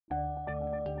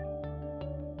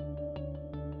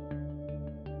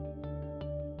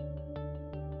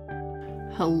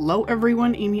Hello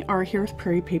everyone, AmyR here with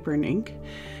Prairie Paper and Ink,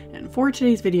 and for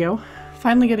today's video,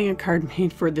 finally getting a card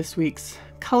made for this week's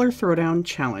Color Throwdown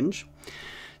Challenge.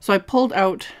 So I pulled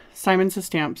out Simon Says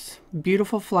Stamps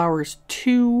Beautiful Flowers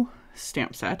 2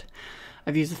 stamp set.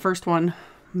 I've used the first one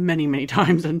many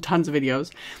times in tons of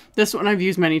videos. This one I've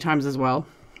used many times as well.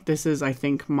 This is, I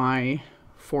think, my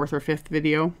 4th or 5th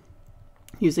video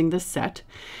using this set,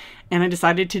 and I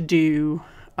decided to do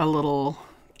a little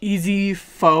easy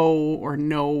faux or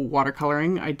no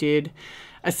watercoloring. I did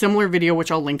a similar video,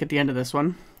 which I'll link at the end of this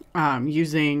one,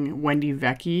 using Wendy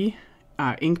Vecchi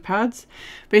ink pads.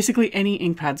 Basically any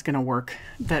ink pad's gonna work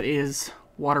that is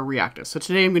water reactive. So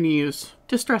today I'm going to use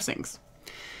Distress inks.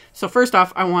 So first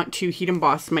off, I want to heat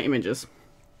emboss my images.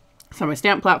 So my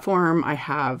stamp platform, I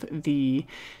have the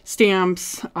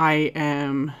stamps. I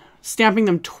am stamping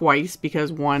them twice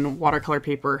because one, watercolor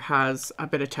paper has a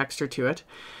bit of texture to it.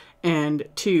 And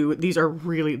 2, these are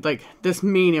really, like, this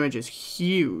main image is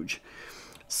huge.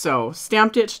 So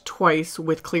stamped it twice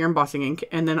with clear embossing ink,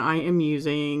 and then I am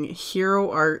using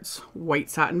Hero Art's White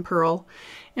Satin Pearl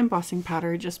embossing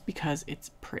powder just because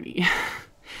it's pretty.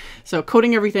 So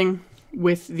coating everything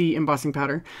with the embossing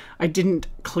powder. I didn't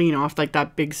clean off like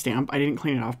that big stamp. I didn't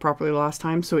clean it off properly last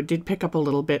time, so it did pick up a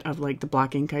little bit of like the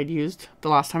black ink I'd used the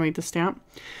last time I made the stamp.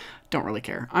 Don't really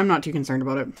care. I'm not too concerned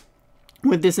about it.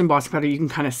 With this embossing powder, you can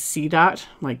kind of see that,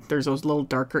 like there's those little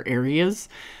darker areas.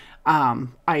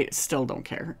 I still don't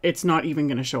care. It's not even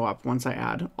going to show up once I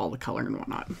add all the color and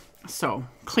whatnot. So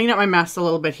clean up my mess a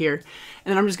little bit here, and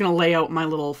then I'm just going to lay out my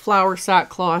little flower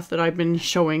sackcloth that I've been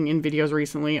showing in videos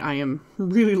recently. I am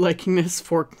really liking this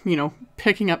for, you know,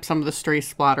 picking up some of the stray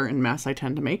splatter and mess I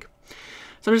tend to make.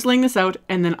 So I'm just laying this out,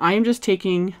 and then I am just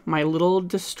taking my little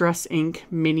Distress ink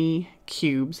mini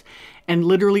cubes and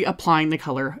literally applying the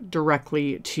color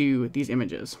directly to these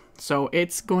images. So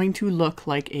it's going to look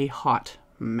like a hot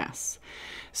mess.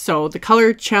 So the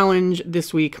color challenge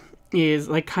this week is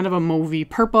like kind of a mauvey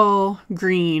purple,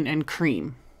 green, and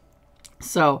cream.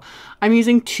 So I'm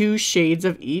using 2 shades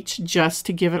of each just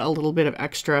to give it a little bit of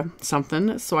extra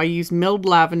something. So I use milled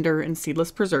lavender and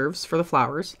seedless preserves for the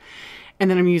flowers. And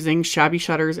then I'm using shabby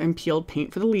shutters and peeled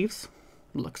paint for the leaves.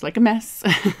 Looks like a mess.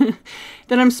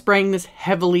 Then I'm spraying this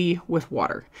heavily with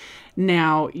water.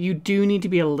 Now you do need to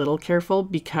be a little careful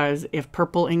because if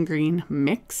purple and green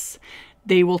mix,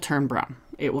 they will turn brown.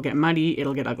 It will get muddy,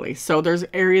 it'll get ugly. So there's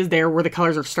areas there where the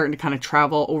colors are starting to kind of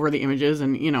travel over the images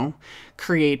and, you know,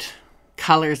 create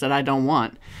colors that I don't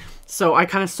want. So I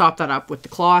kind of sop that up with the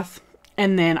cloth,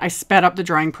 and then I sped up the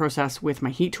drying process with my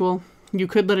heat tool. You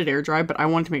could let it air dry, but I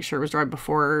wanted to make sure it was dry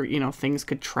before, you know, things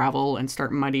could travel and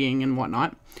start muddying and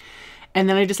whatnot. And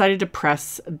then I decided to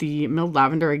press the milled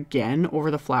lavender again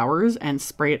over the flowers and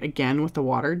spray it again with the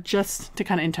water just to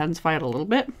kind of intensify it a little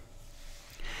bit.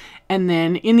 And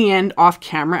then in the end, off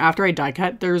camera, after I die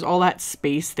cut, there's all that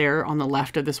space there on the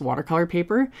left of this watercolor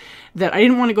paper that I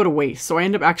didn't want to go to waste. So I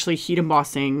ended up actually heat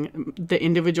embossing the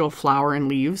individual flower and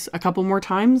leaves a couple more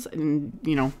times and,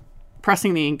 you know,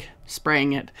 pressing the ink,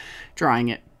 spraying it, drying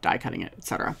it, die cutting it,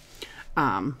 etc.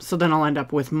 So then I'll end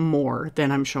up with more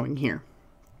than I'm showing here.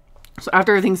 So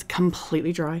after everything's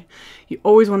completely dry, you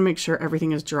always want to make sure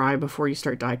everything is dry before you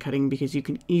start die cutting because you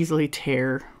can easily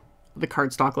tear the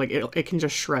cardstock. Like it can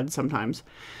just shred sometimes.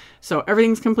 So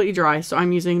everything's completely dry. So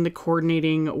I'm using the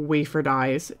coordinating wafer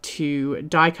dies to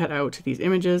die cut out these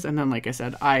images. And then, like I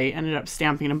said, I ended up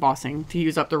stamping and embossing to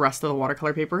use up the rest of the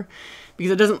watercolor paper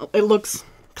because it looks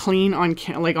clean on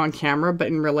on camera, but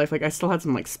in real life, like I still had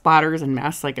some like splatters and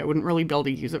mess. Like I wouldn't really be able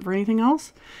to use it for anything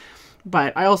else.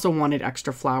 But I also wanted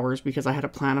extra flowers because I had a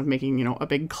plan of making, you know, a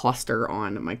big cluster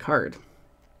on my card.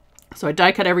 So I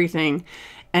die cut everything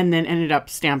and then ended up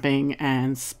stamping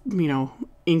and, you know,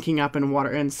 inking up in water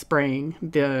and spraying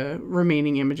the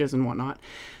remaining images and whatnot.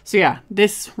 So yeah,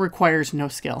 this requires no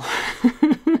skill.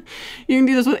 You can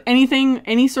do this with anything,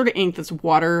 any sort of ink that's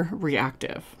water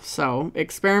reactive. So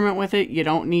experiment with it. You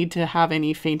don't need to have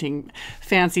any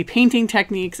fancy painting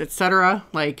techniques, etc.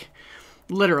 Like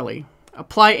literally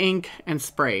apply ink and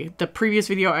spray. The previous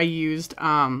video I used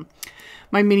my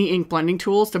mini ink blending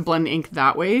tools to blend ink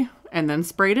that way and then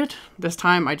sprayed it. This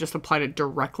time I just applied it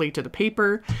directly to the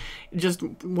paper, just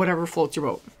whatever floats your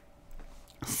boat.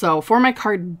 So for my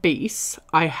card base,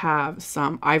 I have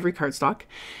some ivory cardstock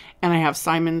and I have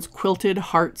Simon's Quilted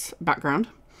Hearts background.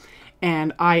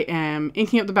 And I am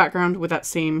inking up the background with that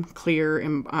same clear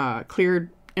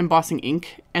embossing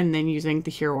ink and then using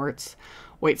the Hero Arts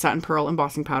White Satin Pearl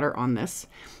embossing powder on this.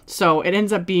 So it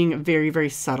ends up being very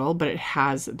subtle, but it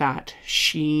has that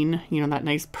sheen, you know, that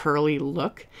nice pearly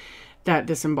look that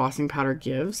this embossing powder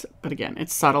gives. But again,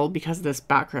 it's subtle because this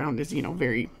background is, you know,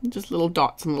 very just little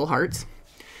dots and little hearts.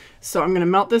 So I'm going to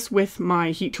melt this with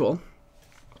my heat tool.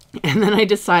 And then I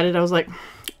decided, I was like,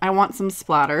 I want some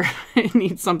splatter. I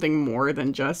need something more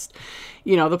than just,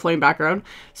 you know, the plain background.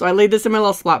 So I laid this in my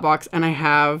little splat box, and I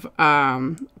have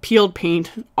peeled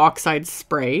paint oxide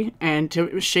spray. And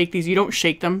to shake these, you don't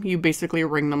shake them. You basically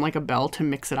ring them like a bell to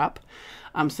mix it up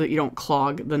so that you don't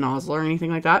clog the nozzle or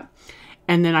anything like that.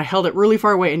 And then I held it really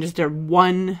far away and just did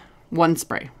one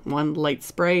spray, one light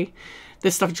spray.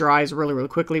 This stuff dries really, really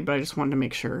quickly, but I just wanted to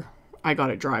make sure I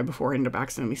got it dry before I ended up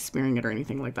accidentally smearing it or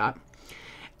anything like that.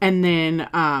 And then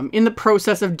in the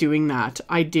process of doing that,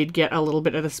 I did get a little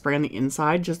bit of the spray on the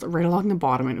inside, just right along the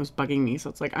bottom, and it was bugging me.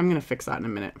 So it's like, I'm going to fix that in a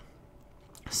minute.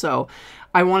 So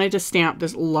I wanted to stamp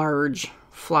this large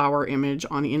flower image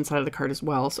on the inside of the card as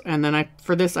well. So, and then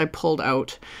for this, I pulled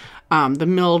out the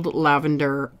milled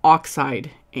lavender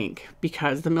oxide ink,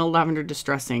 because the milled lavender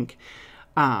distress ink,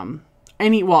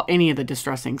 any of the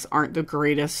distress inks aren't the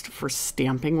greatest for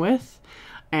stamping with.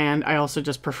 And I also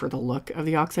just prefer the look of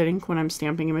the oxide ink when I'm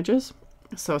stamping images.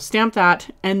 So stamp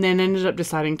that, and then ended up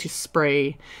deciding to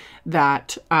spray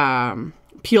that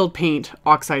peeled paint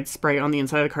oxide spray on the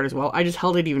inside of the card as well. I just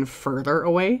held it even further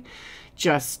away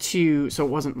so it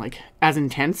wasn't like as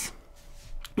intense.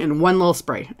 And one little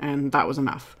spray, and that was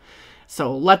enough.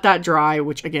 So let that dry,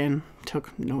 which again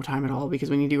took no time at all, because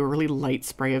when you do a really light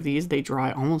spray of these, they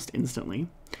dry almost instantly.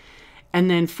 And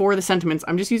then for the sentiments,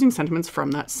 I'm just using sentiments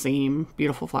from that same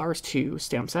Beautiful Flowers 2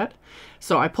 stamp set.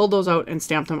 So I pulled those out and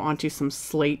stamped them onto some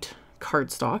slate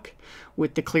cardstock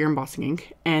with the clear embossing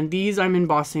ink. And these I'm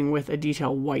embossing with a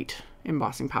detail white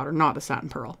embossing powder, not the satin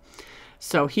pearl.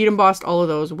 So heat embossed all of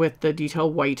those with the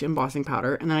detail white embossing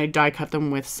powder, and then I die cut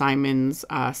them with Simon's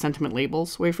Sentiment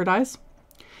Labels wafer dies.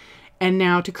 And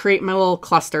now to create my little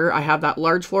cluster, I have that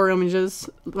large floral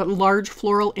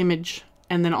image,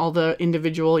 and then all the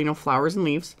individual, you know, flowers and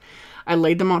leaves. I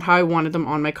laid them out how I wanted them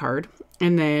on my card.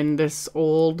 And then this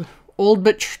old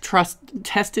but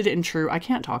tested and true, I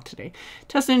can't talk today,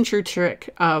 tested and true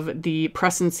trick of the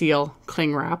press and seal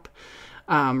cling wrap.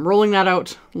 Rolling that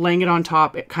out, laying it on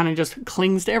top, it kind of just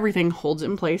clings to everything, holds it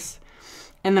in place.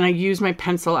 And then I use my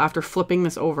pencil after flipping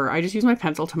this over. I just use my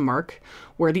pencil to mark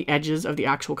where the edges of the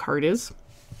actual card is,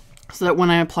 so that when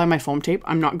I apply my foam tape,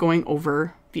 I'm not going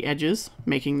over the edges,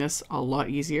 making this a lot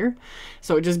easier.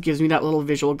 So it just gives me that little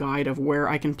visual guide of where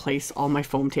I can place all my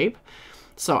foam tape.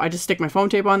 So I just stick my foam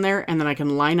tape on there, and then I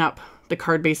can line up the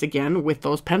card base again with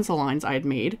those pencil lines I had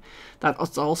made.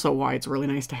 That's also why it's really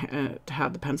nice to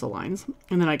have the pencil lines.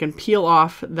 And then I can peel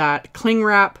off that cling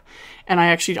wrap, and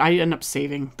I end up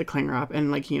saving the cling wrap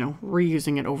and, like, you know,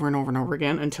 reusing it over and over and over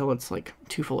again until it's like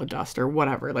too full of dust or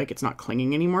whatever, like it's not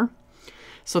clinging anymore.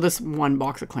 So this one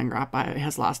box of cling wrap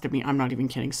has lasted me, I'm not even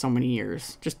kidding, so many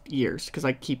years, just years, because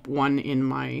I keep one in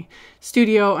my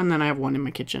studio and then I have one in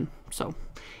my kitchen. So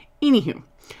anywho,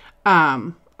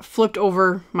 flipped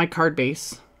over my card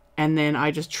base, and then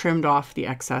I just trimmed off the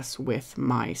excess with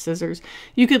my scissors.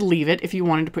 You could leave it if you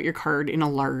wanted to put your card in a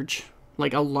large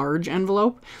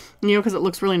envelope, you know, because it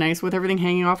looks really nice with everything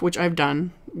hanging off, which I've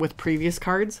done with previous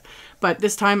cards. But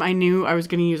this time I knew I was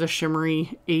going to use a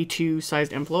shimmery A2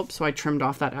 sized envelope, so I trimmed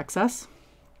off that excess.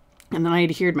 And then I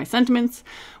adhered my sentiments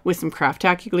with some craft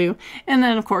tacky glue. And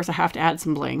then, of course, I have to add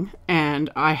some bling. And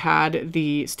I had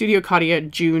the Studio Caudia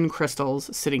June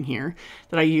crystals sitting here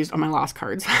that I used on my last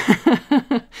cards.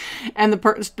 And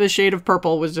the shade of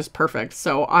purple was just perfect.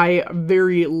 So I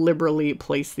very liberally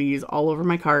placed these all over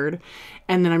my card.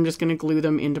 And then I'm just going to glue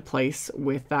them into place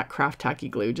with that craft tacky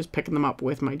glue. Just picking them up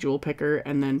with my jewel picker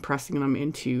and then pressing them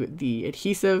into the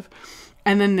adhesive.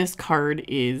 And then this card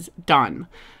is done.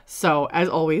 So as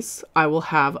always, I will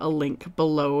have a link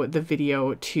below the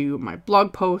video to my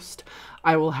blog post.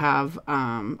 I will have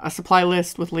a supply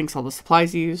list with links, all the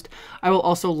supplies used. I will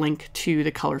also link to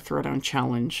the Color Throwdown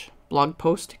Challenge blog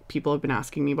post. People have been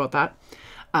asking me about that.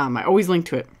 I always link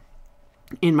to it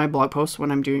in my blog post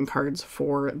when I'm doing cards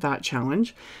for that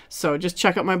challenge. So just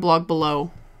check out my blog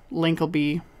below. Link will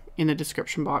be in the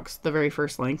description box, the very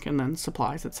first link, and then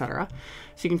supplies, etc.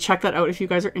 So you can check that out if you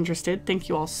guys are interested. Thank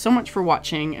you all so much for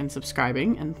watching and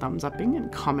subscribing and thumbs upping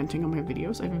and commenting on my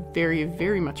videos. I very,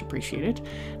 very much appreciate it.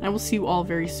 And I will see you all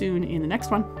very soon in the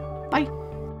next one. Bye!